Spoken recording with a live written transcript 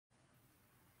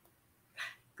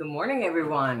Good morning,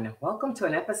 everyone. Welcome to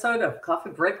an episode of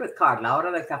Coffee Break with Card, La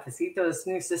Hora del Cafecito's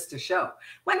new sister show.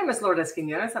 My name is Lourdes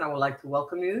Quiñones, and I would like to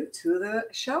welcome you to the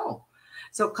show.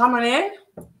 So come on in,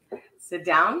 sit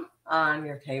down on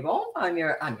your table, on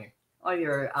your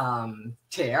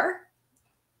chair,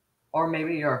 or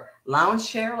maybe your lounge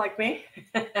chair like me,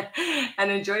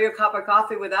 and enjoy your cup of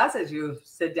coffee with us as you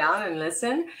sit down and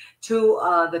listen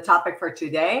to the topic for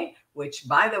today, which,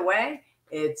 by the way,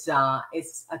 it's a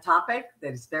topic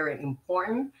that is very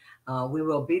important. We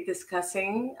will be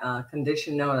discussing a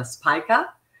condition known as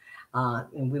Pica,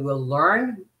 and we will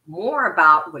learn more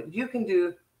about what you can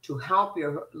do to help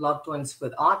your loved ones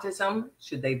with autism,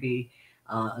 should they be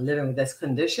living with this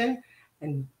condition.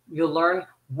 And you'll learn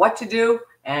what to do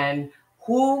and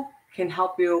who can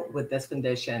help you with this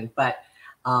condition. But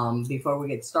before we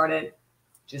get started,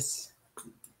 just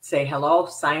say hello,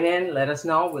 sign in, let us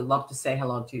know. We'd love to say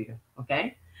hello to you,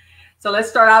 okay? So let's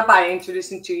start out by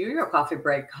introducing to you your coffee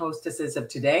break hostesses of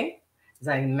today. As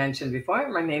I mentioned before,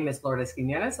 my name is Lourdes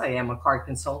Quiñones. I am a CARD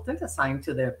consultant assigned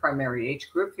to the primary age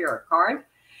group here at CARD,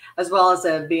 as well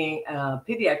as being a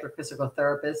pediatric physical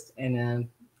therapist and a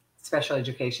special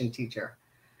education teacher.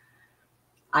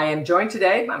 I am joined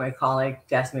today by my colleague,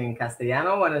 Jasmine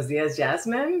Castellano. Buenos dias,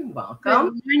 Jasmine.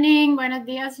 Welcome. Good morning. Buenos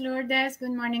dias, Lourdes.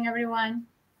 Good morning, everyone.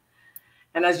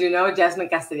 And as you know, Jasmine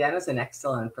Castellano is an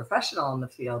excellent professional in the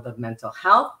field of mental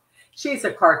health. She's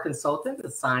a CARD consultant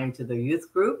assigned to the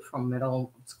youth group from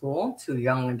middle school to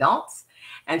young adults.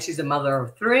 And she's a mother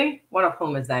of 3, one of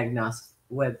whom is diagnosed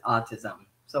with autism.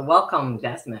 So welcome,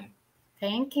 Jasmine.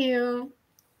 Thank you.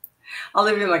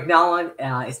 Olivia McDonald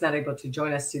is not able to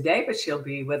join us today, but she'll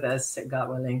be with us, God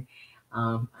willing,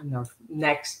 on our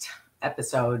next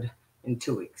episode in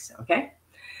 2 weeks, okay?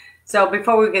 So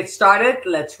before we get started,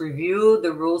 let's review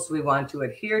the rules we want to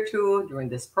adhere to during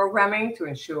this programming to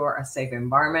ensure a safe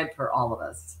environment for all of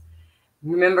us.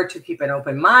 Remember to keep an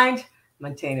open mind,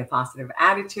 maintain a positive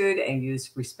attitude, and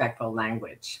use respectful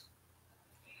language.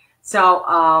 So,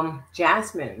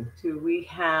 Jasmine, do we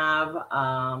have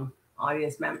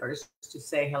audience members to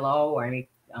say hello or any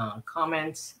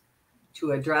comments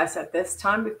to address at this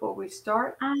time before we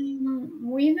start?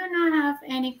 We do not have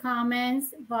any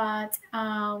comments, but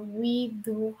we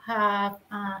do have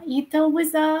Ethel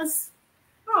with us.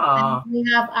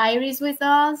 We have Iris with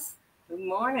us. Good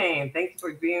morning. Thank you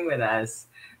for being with us.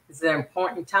 This is an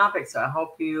important topic, so I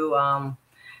hope you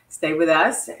stay with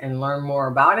us and learn more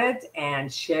about it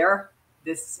and share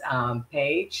this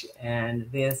page and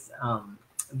this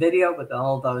video with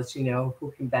all those you know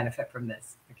who can benefit from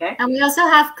this. Okay. And we also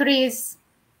have Chris.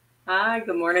 Hi,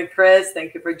 good morning, Chris.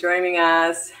 Thank you for joining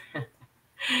us.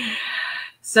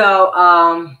 So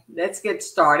let's get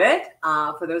started.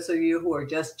 For those of you who are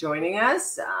just joining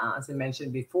us, as I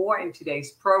mentioned before, in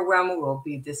today's program, we'll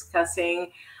be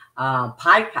discussing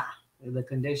Pica, the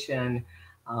condition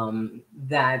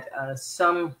that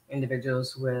some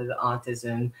individuals with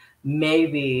autism may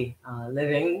be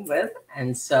living with.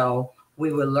 And so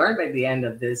we will learn by the end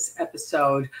of this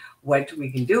episode what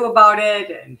we can do about it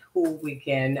and who we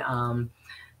can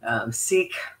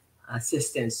seek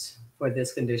assistance for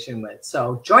this condition with.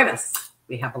 So join us.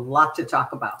 We have a lot to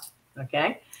talk about.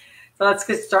 Okay, so let's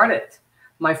get started.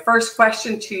 My first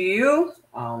question to you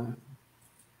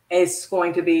is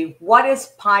going to be, what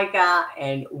is Pica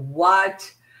and why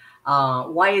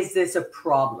is this a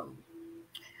problem?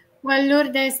 Well,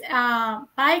 Lourdes,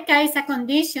 Pica is a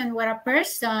condition where a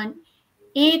person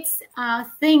eats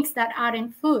things that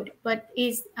aren't food, but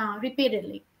is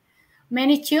repeatedly.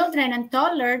 Many children and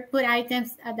toddlers put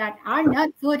items that are not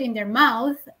food in their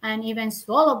mouth and even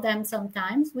swallow them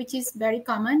sometimes, which is very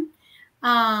common.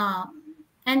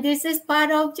 And this is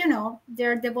part of,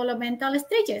 their developmental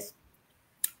stages.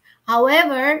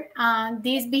 However,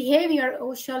 this behavior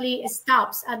usually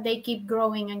stops as they keep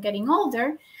growing and getting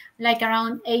older, like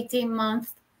around 18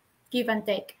 months, give and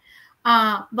take.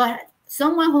 But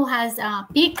someone who has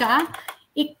Pica,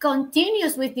 it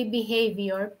continues with the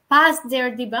behavior past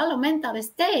their developmental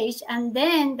stage, and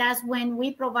then that's when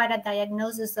we provide a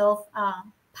diagnosis of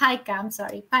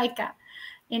Pica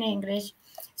in English.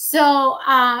 So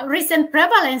recent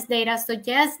prevalence data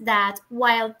suggests that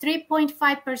while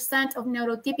 3.5% of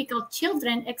neurotypical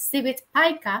children exhibit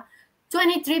Pica,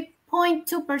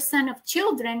 23.2% of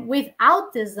children with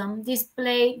autism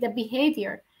display the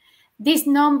behavior. This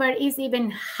number is even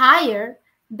higher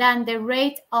than the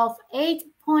rate of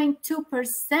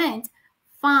 8.2%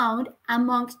 found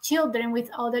among children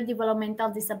with other developmental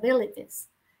disabilities.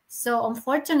 So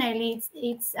unfortunately,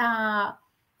 it's a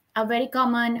very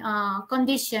common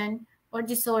condition or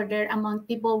disorder among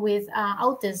people with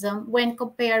autism when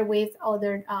compared with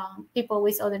other people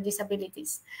with other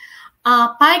disabilities.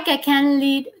 Pica can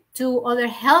lead to other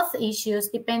health issues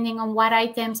depending on what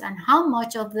items and how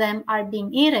much of them are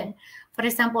being eaten. For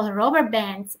example, rubber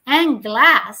bands and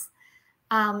glass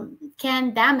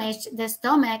can damage the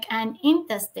stomach and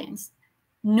intestines.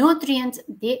 Nutrient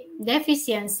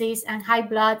deficiencies and high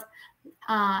blood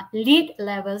lead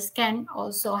levels can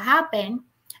also happen,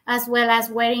 as well as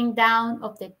wearing down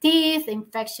of the teeth,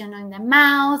 infection in the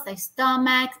mouth, the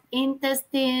stomach,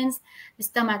 intestines,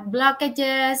 stomach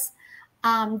blockages.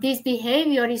 This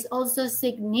behavior is also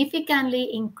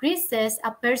significantly increases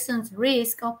a person's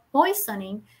risk of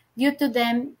poisoning due to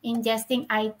them ingesting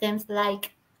items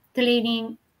like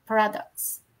cleaning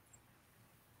products.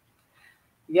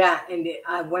 Yeah, and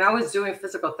when I was doing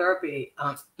physical therapy,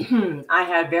 I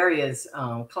had various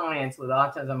clients with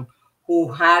autism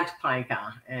who had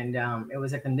pica, and it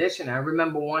was a condition. I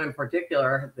remember one in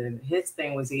particular, his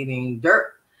thing was eating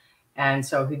dirt. And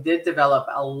so he did develop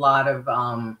a lot of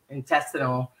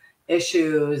intestinal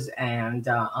issues and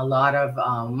a lot of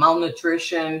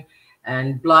malnutrition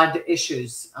and blood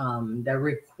issues that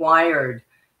required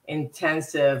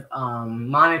intensive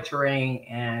monitoring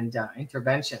and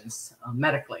interventions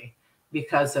medically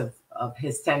because of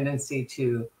his tendency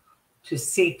to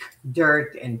seek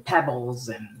dirt and pebbles,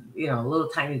 and little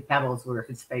tiny pebbles were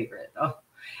his favorite. Oh.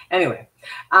 Anyway,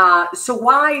 so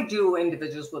why do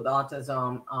individuals with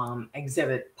autism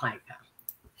exhibit pica?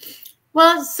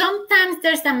 Well, sometimes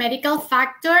there's a medical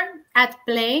factor at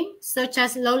play, such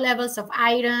as low levels of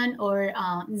iron or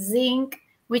zinc,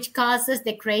 which causes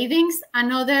the cravings.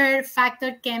 Another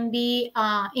factor can be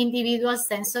individual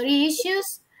sensory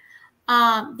issues.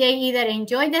 They either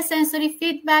enjoy the sensory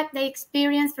feedback they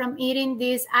experience from eating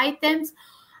these items,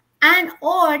 and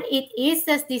or it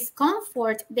eases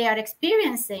discomfort they are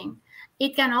experiencing.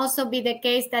 It can also be the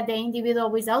case that the individual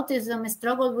with autism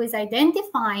struggles with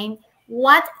identifying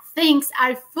what things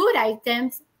are food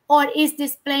items or is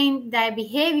displaying their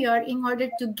behavior in order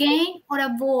to gain or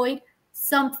avoid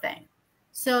something.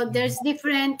 So there's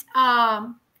different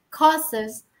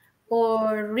causes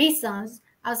or reasons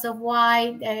as of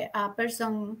why a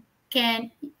person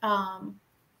can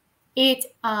eat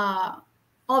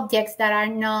objects that are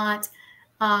not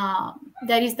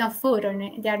that is not food or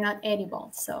they are not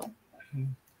edible. So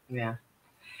yeah.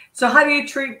 So how do you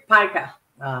treat pica?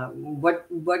 What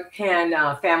can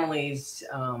families?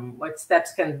 What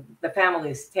steps can the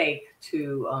families take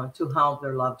to help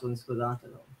their loved ones with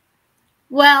autism?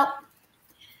 Well,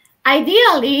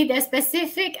 ideally, the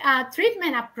specific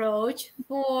treatment approach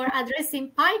for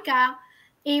addressing pica,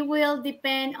 it will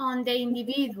depend on the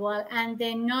individual and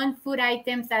the non-food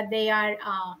items that they are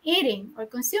eating or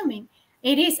consuming.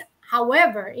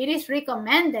 However, it is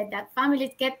recommended that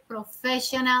families get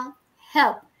professional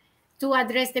help to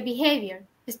address the behavior,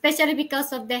 especially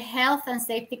because of the health and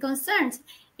safety concerns.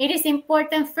 It is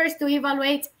important first to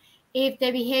evaluate if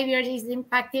the behavior is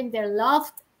impacting their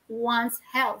loved one's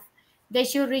health. They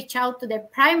should reach out to the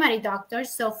primary doctor.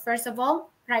 So first of all,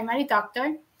 primary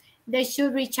doctor. They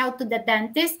should reach out to the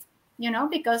dentist,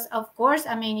 because of course,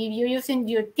 if you're using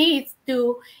your teeth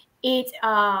to eat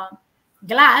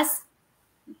glass,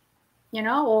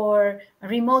 or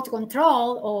remote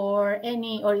control or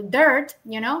dirt,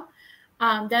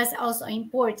 that's also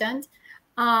important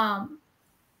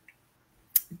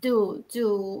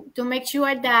to make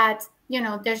sure that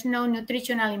there's no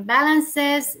nutritional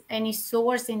imbalances, any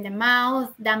sores in the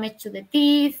mouth, damage to the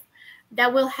teeth.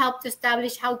 That will help to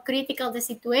establish how critical the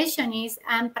situation is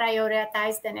and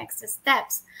prioritize the next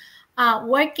steps.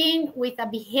 Working with a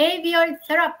behavior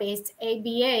therapist,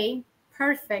 ABA,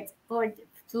 perfect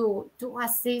to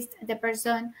assist the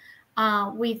person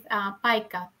with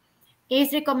pica.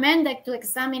 It's recommended to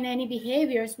examine any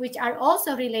behaviors which are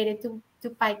also related to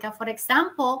pica. For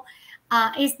example,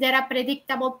 is there a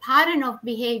predictable pattern of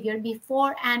behavior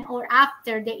before and or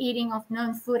after the eating of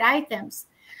non-food items?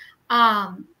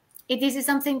 This is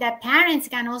something that parents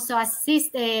can also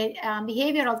assist the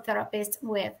behavioral therapist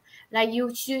with. Like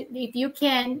if you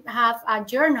can have a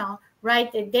journal,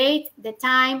 write the date, the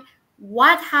time,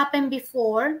 what happened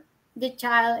before the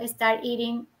child start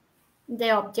eating the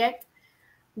object,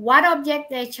 what object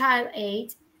the child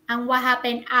ate, and what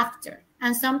happened after.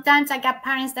 And sometimes I got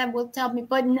parents that will tell me,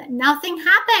 but nothing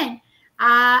happened.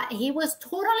 He was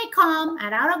totally calm,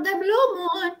 and out of the blue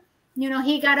moon,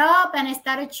 he got up and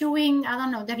started chewing,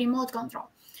 the remote control.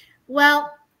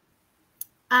 Well,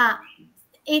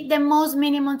 it's the most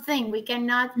minimum thing. We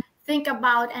cannot think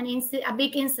about a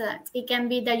big incident. It can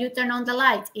be that you turn on the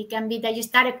light. It can be that you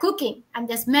started cooking and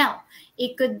the smell.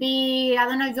 It could be,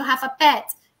 if you have a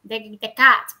pet, the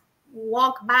cat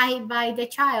walk by the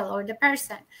child or the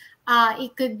person.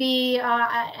 It could be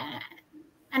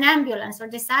an ambulance, or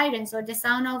the sirens, or the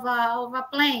sound of a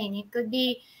plane. It could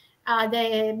be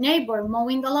the neighbor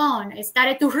mowing the lawn. It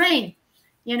started to rain,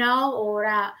 or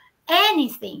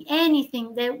anything.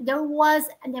 There was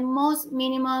the most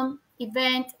minimum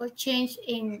event or change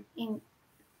in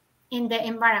the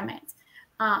environment.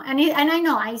 And I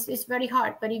know it's very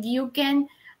hard, but if you can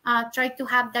try to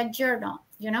have that journal,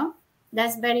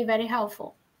 that's very, very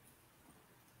helpful.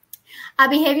 A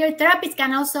behavior therapist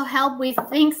can also help with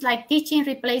things like teaching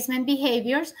replacement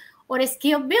behaviors or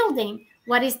skill building,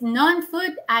 what is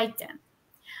non-food item.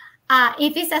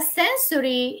 If it's a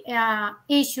sensory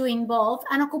issue involved,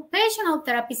 an occupational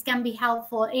therapist can be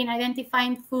helpful in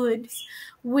identifying foods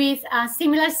with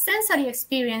similar sensory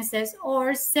experiences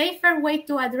or safer way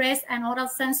to address an oral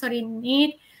sensory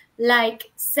need, like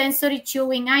sensory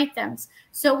chewing items.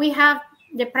 So we have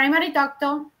the primary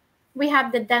doctor, we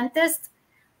have the dentist,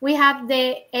 we have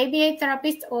the ABA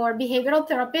therapist or behavioral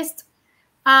therapist,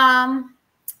 and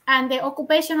the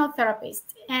occupational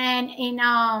therapist. And in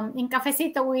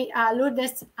Cafecito,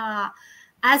 Lourdes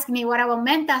asked me what about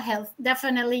mental health.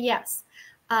 Definitely yes.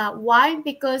 Why?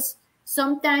 Because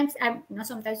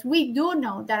we do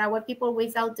know that our people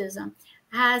with autism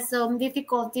has some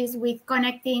difficulties with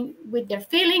connecting with their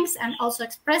feelings and also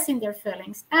expressing their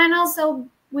feelings. And also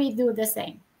we do the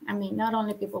same. I mean, not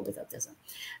only people with autism.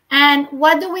 And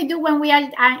what do we do when we are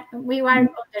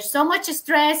under so much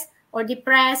stress or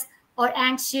depressed or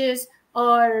anxious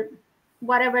or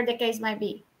whatever the case might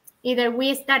be? Either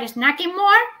we start snacking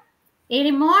more,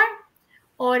 eating more,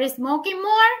 or smoking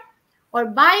more, or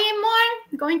buying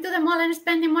more, going to the mall and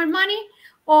spending more money,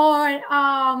 or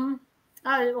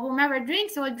whomever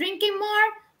drinks or drinking more.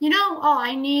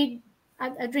 I need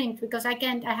a drink because I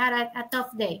had a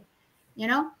tough day.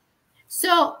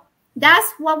 So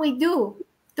that's what we do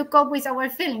to cope with our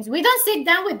feelings. We don't sit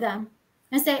down with them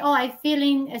and say, oh, I'm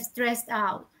feeling stressed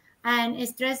out. And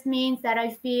stress means that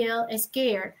I feel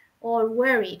scared or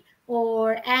worried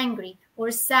or angry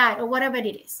or sad or whatever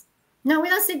it is. No, we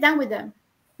don't sit down with them.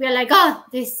 We're like, oh,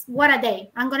 what a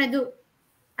day. I'm going to do.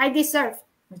 I deserve,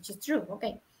 which is true.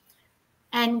 Okay.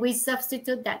 And we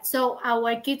substitute that. So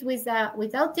our kid with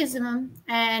autism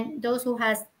and those who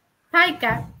has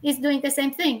Pica is doing the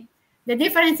same thing. The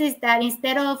difference is that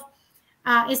instead of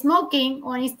smoking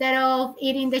or instead of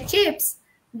eating the chips,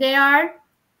 they are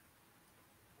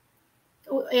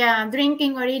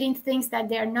drinking or eating things that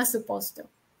they are not supposed to.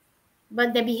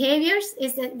 But the behaviors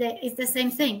is the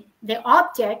same thing. The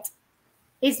object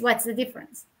is what's the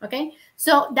difference. Okay,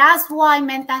 so that's why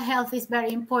mental health is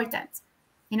very important.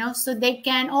 So they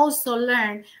can also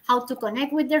learn how to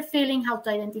connect with their feeling, how to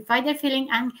identify their feeling,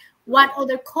 and what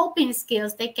other coping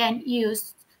skills they can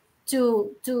use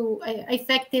to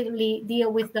effectively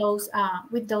deal with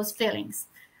those feelings.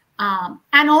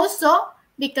 And also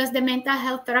because the mental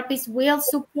health therapist will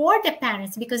support the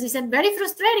parents, because it's very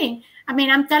frustrating. I mean,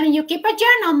 I'm telling you, keep a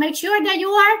journal, make sure that you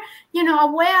are,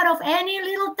 aware of any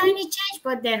little tiny change.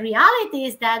 But the reality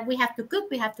is that we have to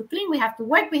cook, we have to clean, we have to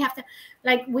work,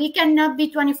 we cannot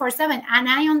be 24/7. And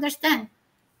I understand.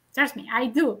 Trust me, I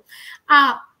do.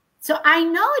 So I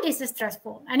know it is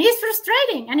stressful and it's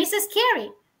frustrating and it's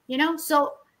scary,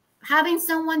 so having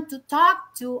someone to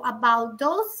talk to about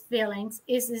those feelings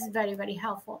is very, very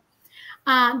helpful.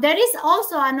 There is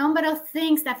also a number of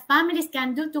things that families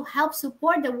can do to help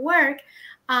support the work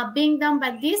being done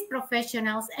by these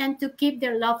professionals and to keep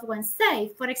their loved ones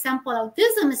safe. For example,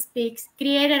 Autism Speaks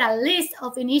created a list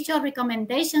of initial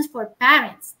recommendations for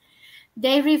parents.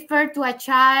 They refer to a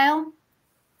child,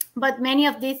 but many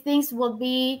of these things will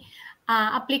be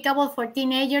applicable for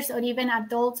teenagers or even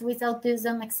adults with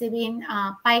autism exhibiting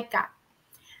Pica.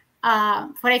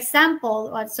 For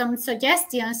example, some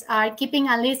suggestions are keeping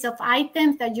a list of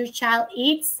items that your child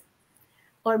eats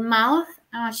or mouth.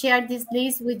 Share this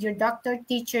list with your doctor,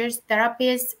 teachers,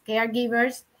 therapists,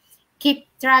 caregivers. Keep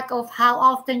track of how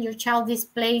often your child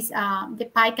displays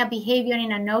the Pica behavior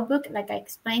in a notebook, like I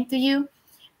explained to you.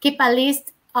 Keep a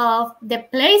list of the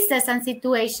places and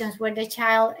situations where the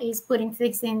child is putting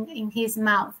things in his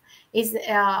mouth.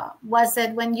 Was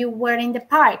it when you were in the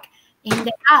park, in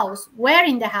the house, where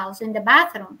in the house, in the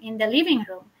bathroom, in the living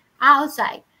room,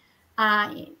 outside,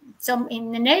 some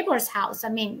in the neighbor's house? I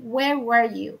mean, where were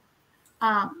you?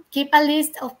 Keep a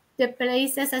list of the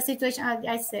places and situations.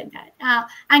 I said that.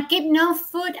 And keep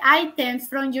non-food items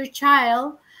from your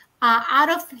child out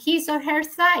of his or her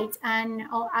sight. And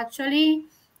actually,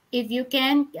 if you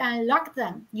can lock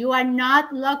them. You are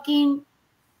not locking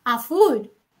food,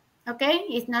 okay?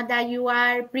 It's not that you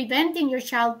are preventing your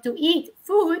child to eat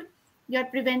food, you're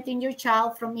preventing your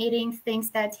child from eating things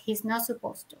that he's not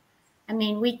supposed to. I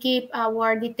mean, we keep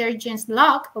our detergents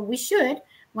locked, or we should,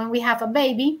 when we have a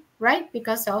baby, right?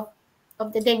 Because of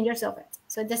the dangers of it.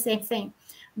 So the same thing.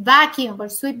 Vacuum or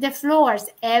sweep the floors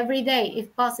every day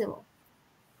if possible.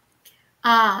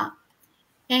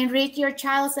 Enrich your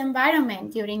child's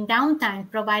environment during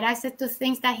downtime. Provide access to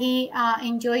things that he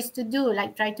enjoys to do,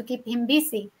 like try to keep him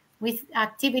busy with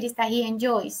activities that he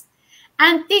enjoys.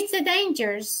 And teach the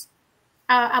dangers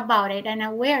about it and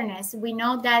awareness. We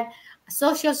know that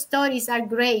social stories are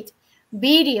great,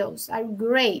 videos are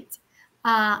great.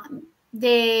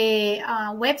 The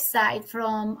website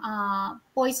from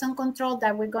Poison Control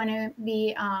that we're going to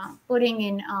be putting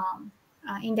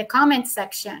in the comment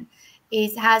section,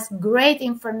 it has great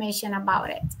information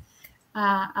about it,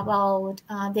 about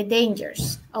the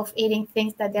dangers of eating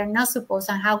things that they're not supposed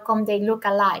and how come they look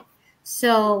alike.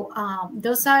 So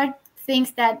those are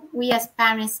things that we as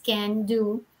parents can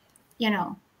do,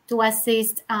 to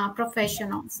assist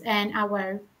professionals and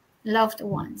our loved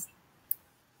ones.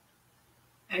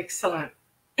 Excellent.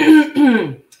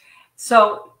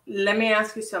 So let me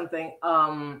ask you something.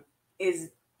 Is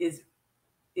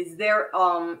there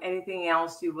anything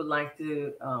else you would like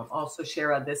to also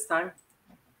share at this time?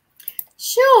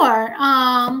 Sure.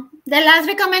 The last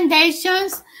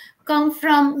recommendations come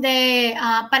from the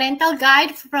parental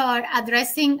guide for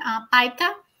addressing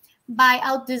Pica by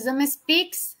Autism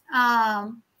Speaks.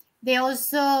 They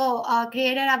also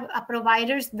created a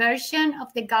provider's version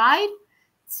of the guide.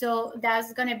 So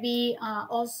that's going to be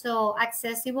also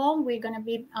accessible. We're going to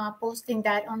be posting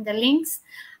that on the links.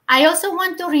 I also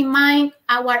want to remind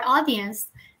our audience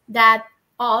that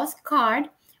us, CARD,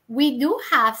 we do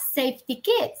have safety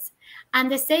kits. And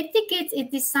the safety kit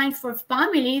is designed for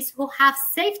families who have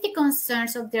safety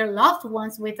concerns of their loved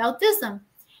ones with autism,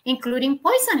 including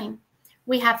poisoning.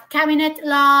 We have cabinet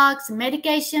locks,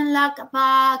 medication lock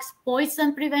box,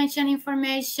 poison prevention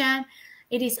information.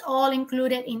 It is all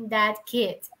included in that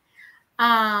kit.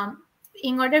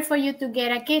 In order for you to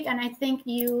get a kit, and I think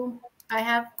I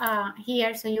have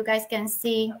here so you guys can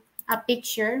see a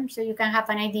picture so you can have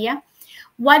an idea.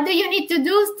 What do you need to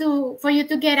do for you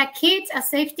to get a kit, a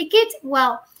safety kit?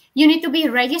 Well, you need to be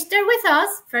registered with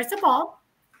us, first of all.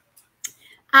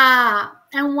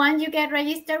 And once you get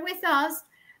registered with us,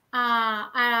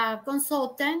 a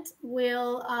consultant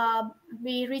will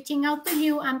be reaching out to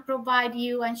you and provide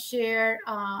you and share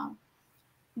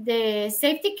the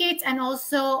safety kits, and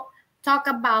also talk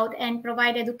about and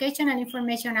provide educational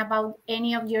information about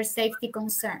any of your safety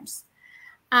concerns.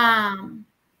 That's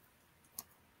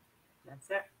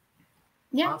it.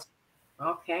 Yeah. Awesome.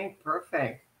 Okay,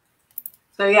 perfect.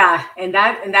 So yeah, and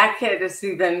that kit has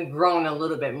even grown a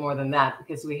little bit more than that,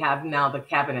 because we have now the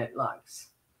cabinet locks.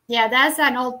 Yeah, that's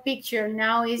an old picture.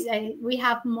 Now we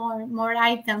have more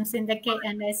items in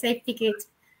the safety kit.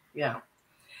 Yeah.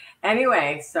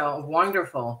 Anyway, so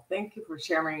wonderful. Thank you for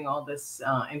sharing all this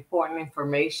important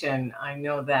information. I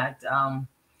know that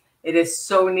it is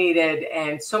so needed,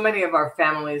 and so many of our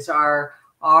families are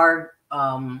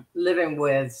living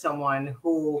with someone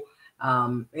who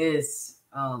is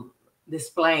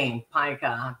displaying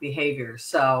Pica behavior.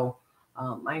 So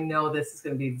I know this is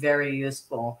going to be very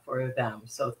useful for them.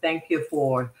 So thank you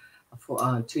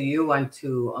to you and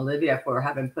to Olivia for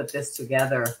having put this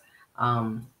together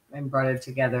and brought it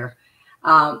together.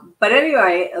 But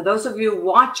anyway, those of you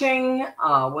watching,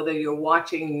 whether you're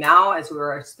watching now as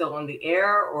we're still on the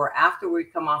air or after we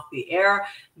come off the air,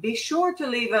 be sure to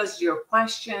leave us your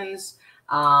questions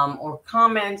or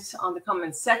comments on the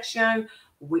comment section.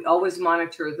 We always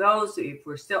monitor those. If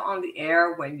we're still on the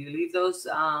air, when you leave those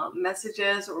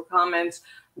messages or comments,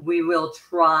 we will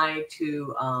try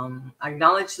to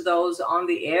acknowledge those on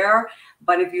the air.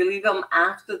 But if you leave them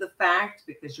after the fact,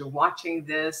 because you're watching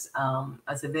this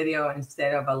as a video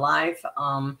instead of a live,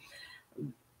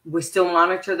 we still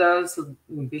monitor those.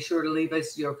 Be sure to leave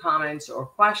us your comments or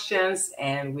questions,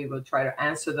 and we will try to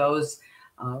answer those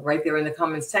right there in the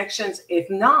comment sections. If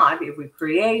not, if we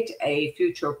create a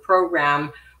future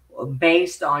program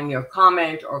based on your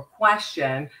comment or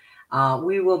question,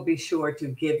 we will be sure to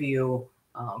give you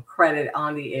credit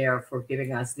on the air for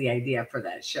giving us the idea for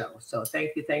that show. So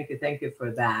thank you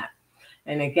for that.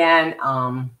 And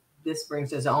again, this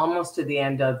brings us almost to the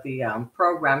end of the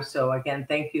program. So again,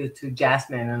 thank you to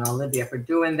Jasmine and Olivia for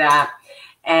doing that.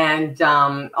 And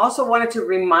also wanted to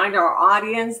remind our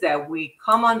audience that we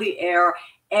come on the air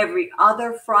every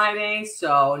other Friday.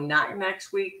 So not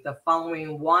next week, the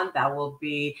following one, that will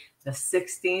be the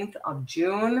 16th of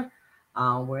June.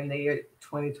 We're in the year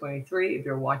 2023, if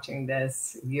you're watching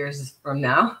this years from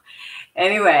now.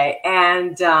 Anyway,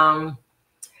 and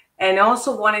And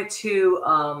also wanted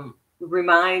to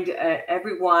remind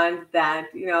everyone that,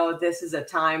 you know, this is a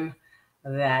time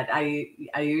that I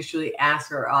usually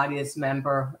ask our audience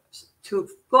member to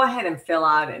go ahead and fill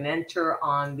out and enter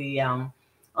on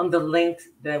the link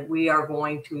that we are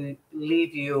going to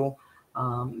leave you,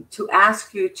 to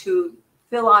ask you to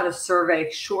fill out a survey,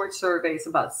 short surveys,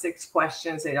 about 6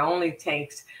 questions. It only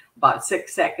takes about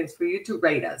 6 seconds for you to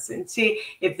rate us and see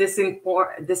if this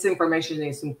information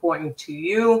is important to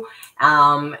you.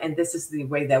 And this is the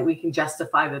way that we can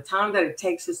justify the time that it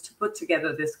takes us to put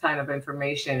together this kind of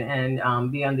information and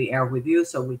be on the air with you.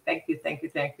 So we thank you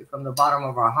from the bottom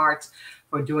of our hearts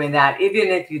for doing that. Even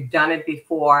if you've done it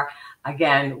before,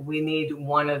 again, we need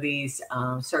one of these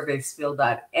surveys filled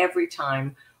out every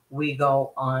time we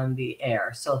go on the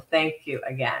air. So thank you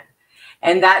again.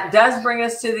 And that does bring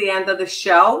us to the end of the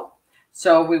show.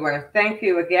 So we want to thank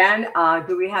you again.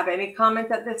 Do we have any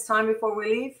comments at this time before we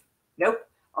leave? Nope.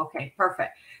 Okay,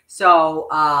 perfect. So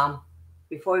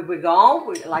before we go,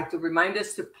 we'd like to remind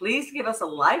us to please give us a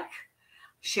like,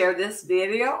 share this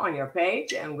video on your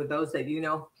page and with those that you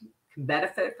know can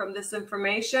benefit from this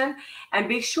information. And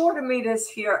be sure to meet us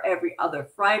here every other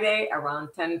Friday around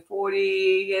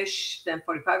 10:40-ish,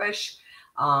 10:45-ish.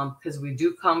 Because we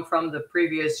do come from the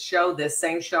previous show, this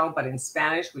same show, but in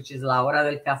Spanish, which is La Hora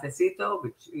del Cafecito,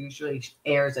 which usually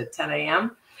airs at 10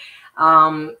 a.m.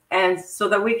 And so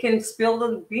that we can spill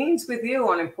the beans with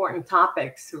you on important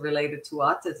topics related to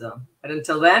autism. But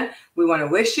until then, we want to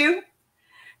wish you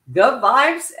good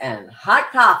vibes and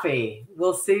hot coffee.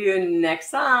 We'll see you next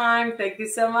time. Thank you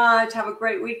so much. Have a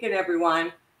great weekend,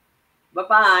 everyone.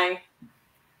 Bye-bye.